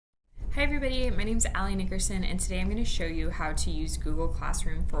Hi everybody, my name is Allie Nickerson and today I'm going to show you how to use Google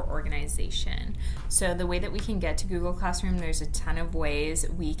Classroom for organization. So the way that we can get to Google Classroom, there's a ton of ways.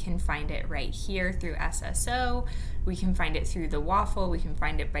 We can find it right here through SSO, we can find it through the waffle, we can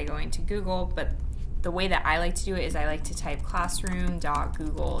find it by going to Google, but the way that I like to do it is I like to type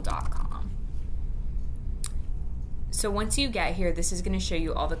classroom.google.com. So once you get here, this is going to show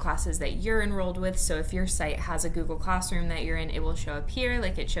you all the classes that you're enrolled with. So if your site has a Google Classroom that you're in, it will show up here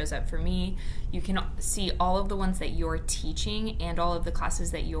like it shows up for me. You can see all of the ones that you're teaching and all of the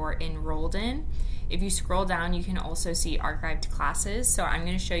classes that you're enrolled in. If you scroll down, you can also see archived classes. So I'm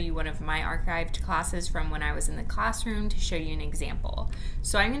going to show you one of my archived classes from when I was in the classroom to show you an example.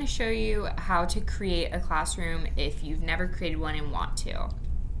 So I'm going to show you how to create a classroom if you've never created one and want to.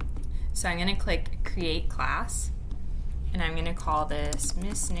 So I'm going to click Create Class. And I'm going to call this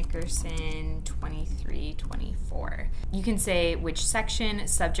Miss Nickerson 2324. You can say which section,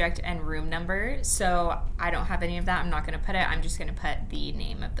 subject, and room number. So I don't have any of that. I'm not going to put it. I'm just going to put the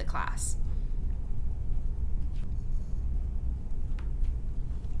name of the class.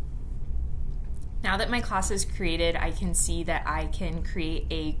 Now that my class is created, I can see that I can create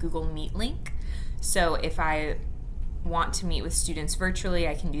a Google Meet link. So if I want to meet with students virtually,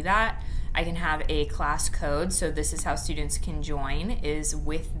 I can do that. I can have a class code, so this is how students can join, is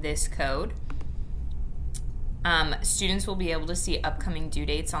with this code. Students will be able to see upcoming due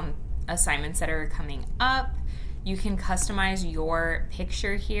dates on assignments that are coming up. You can customize your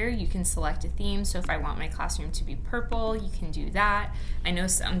picture here. You can select a theme, so if I want my classroom to be purple, you can do that. I know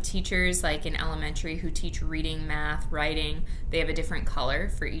some teachers, like in elementary, who teach reading, math, writing, they have a different color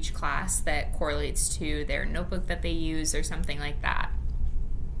for each class that correlates to their notebook that they use or something like that.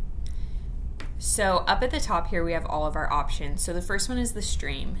 So up at the top here we have all of our options. So the first one is the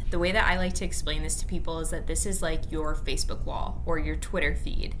stream. The way that I like to explain this to people is that this is like your Facebook wall or your Twitter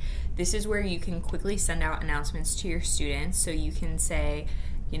feed. This is where you can quickly send out announcements to your students. So you can say,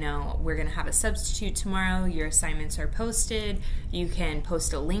 you know, we're going to have a substitute tomorrow, your assignments are posted. You can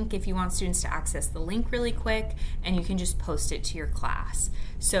post a link if you want students to access the link really quick, and you can just post it to your class.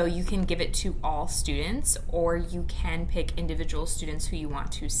 So you can give it to all students, or you can pick individual students who you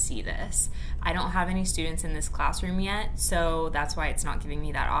want to see this. I don't have any students in this classroom yet, so that's why it's not giving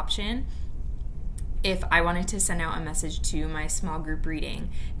me that option. If I wanted to send out a message to my small group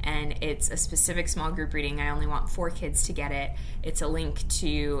reading and it's a specific small group reading, I only want 4 kids to get it, it's a link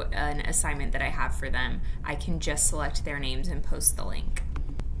to an assignment that I have for them, I can just select their names and post the link.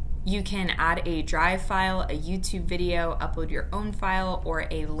 You can add a Drive file, a YouTube video, upload your own file, or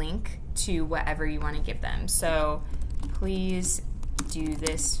a link to whatever you want to give them. So please do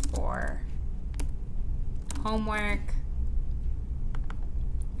this for homework.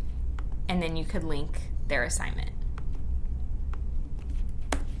 And then you could link their assignment.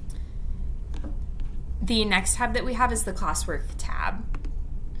 The next tab that we have is the classwork tab.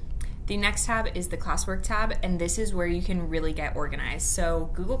 The next tab is the classwork tab, and this is where you can really get organized. So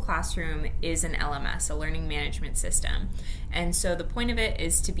Google Classroom is an LMS, a learning management system. And so the point of it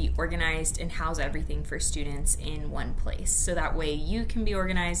is to be organized and house everything for students in one place. So that way you can be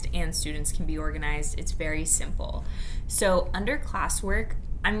organized and students can be organized. It's very simple. So under classwork,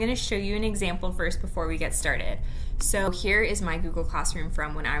 I'm going to show you an example first before we get started. So here is my Google Classroom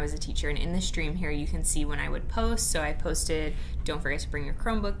from when I was a teacher, and in the stream here you can see when I would post. So I posted, don't forget to bring your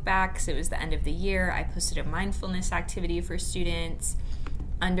Chromebook back, because it was the end of the year. I posted a mindfulness activity for students.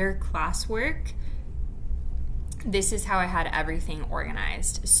 Under classwork, this is how I had everything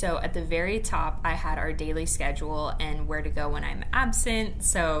organized. So at the very top, I had our daily schedule and where to go when I'm absent.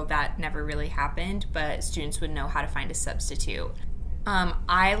 So that never really happened, but students would know how to find a substitute.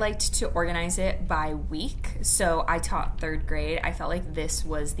 I liked to organize it by week, so I taught 3rd grade. I felt like this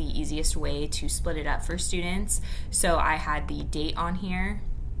was the easiest way to split it up for students. So I had the date on here,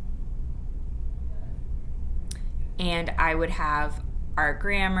 and I would have our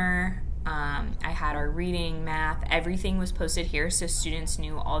grammar, I had our reading, math, everything was posted here, so students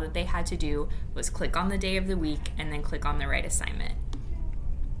knew all that they had to do was click on the day of the week and then click on the right assignment.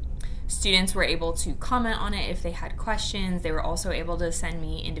 Students were able to comment on it if they had questions. They were also able to send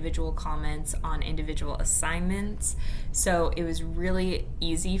me individual comments on individual assignments. So it was really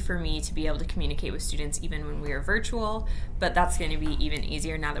easy for me to be able to communicate with students even when we were virtual, but that's going to be even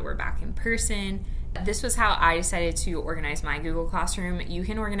easier now that we're back in person. This was how I decided to organize my Google Classroom. You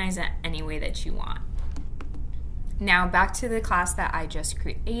can organize it any way that you want. Now back to the class that I just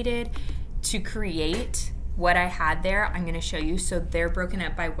created. To create what I had there, I'm going to show you. So they're broken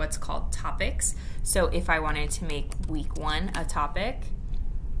up by what's called topics. So if I wanted to make week 1 a topic,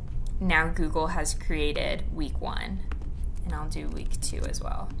 now Google has created week 1, and I'll do week 2 as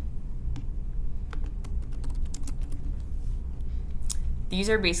well. These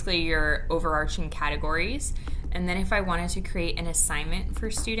are basically your overarching categories. And then if I wanted to create an assignment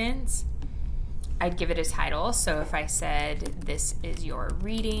for students, I'd give it a title. So if I said, this is your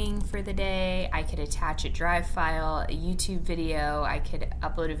reading for the day, I could attach a Drive file, a YouTube video, I could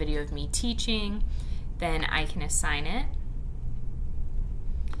upload a video of me teaching, then I can assign it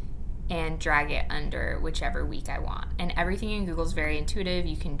and drag it under whichever week I want. And everything in Google is very intuitive.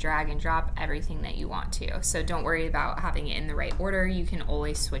 You can drag and drop everything that you want to. So don't worry about having it in the right order. You can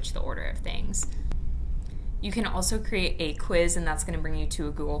always switch the order of things. You can also create a quiz, and that's going to bring you to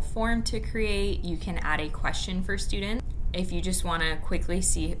a Google form to create. You can add a question for students. If you just want to quickly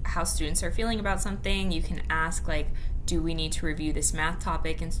see how students are feeling about something, you can ask like, do we need to review this math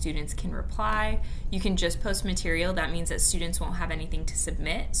topic, and students can reply. You can just post material. That means that students won't have anything to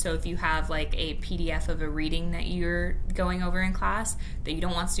submit. So if you have like a PDF of a reading that you're going over in class that you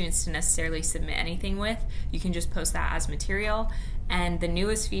don't want students to necessarily submit anything with, you can just post that as material. And the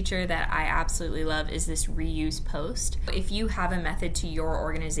newest feature that I absolutely love is this reuse post. If you have a method to your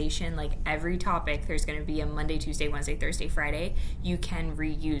organization, like every topic, there's going to be a Monday, Tuesday, Wednesday, Thursday, Friday, you can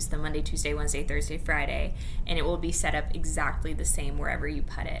reuse the Monday, Tuesday, Wednesday, Thursday, Friday, and it will be set up exactly the same wherever you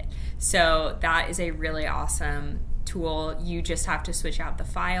put it. So that is a really awesome tool. You just have to switch out the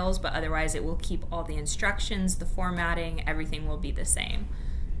files, but otherwise it will keep all the instructions, the formatting, everything will be the same.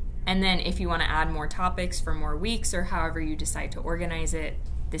 And then if you want to add more topics for more weeks or however you decide to organize it,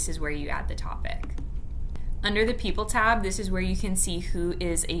 this is where you add the topic. Under the People tab, this is where you can see who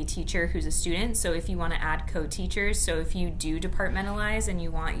is a teacher, who's a student. So if you want to add co-teachers, so if you do departmentalize and you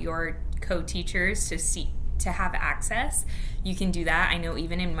want your co-teachers to have access, you can do that. I know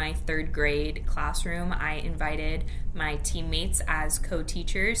even in my 3rd grade classroom, I invited my teammates as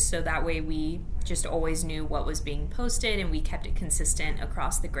co-teachers, so that way we just always knew what was being posted and we kept it consistent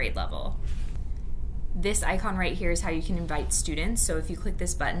across the grade level. This icon right here is how you can invite students. So if you click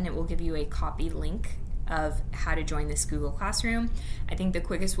this button, it will give you a copy link of how to join this Google Classroom. I think the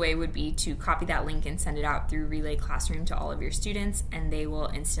quickest way would be to copy that link and send it out through Relay Classroom to all of your students, and they will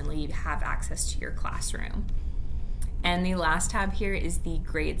instantly have access to your classroom. And the last tab here is the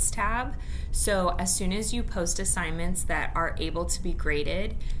Grades tab. So as soon as you post assignments that are able to be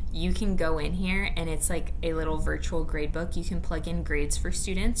graded, you can go in here and it's like a little virtual gradebook. You can plug in grades for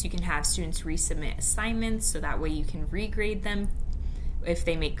students. You can have students resubmit assignments, so that way you can regrade them if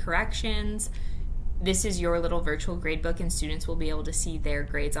they make corrections. This is your little virtual gradebook, and students will be able to see their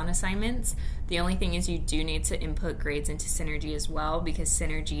grades on assignments. The only thing is you do need to input grades into Synergy as well, because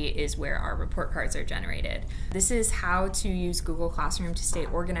Synergy is where our report cards are generated. This is how to use Google Classroom to stay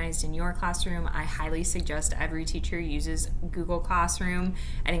organized in your classroom. I highly suggest every teacher uses Google Classroom.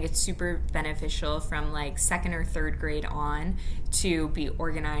 I think it's super beneficial from like 2nd or 3rd grade on to be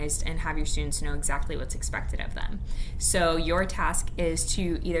organized and have your students know exactly what's expected of them. So your task is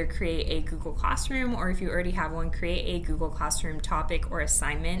to either create a Google Classroom, or if you already have one, create a Google Classroom topic or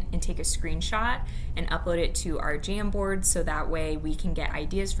assignment and take a screenshot and upload it to our Jamboard, so that way we can get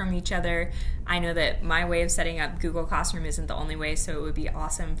ideas from each other. I know that my way of setting up Google Classroom isn't the only way, so it would be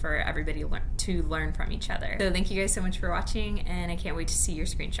awesome for everybody to learn from each other. So thank you guys so much for watching, and I can't wait to see your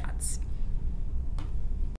screenshots.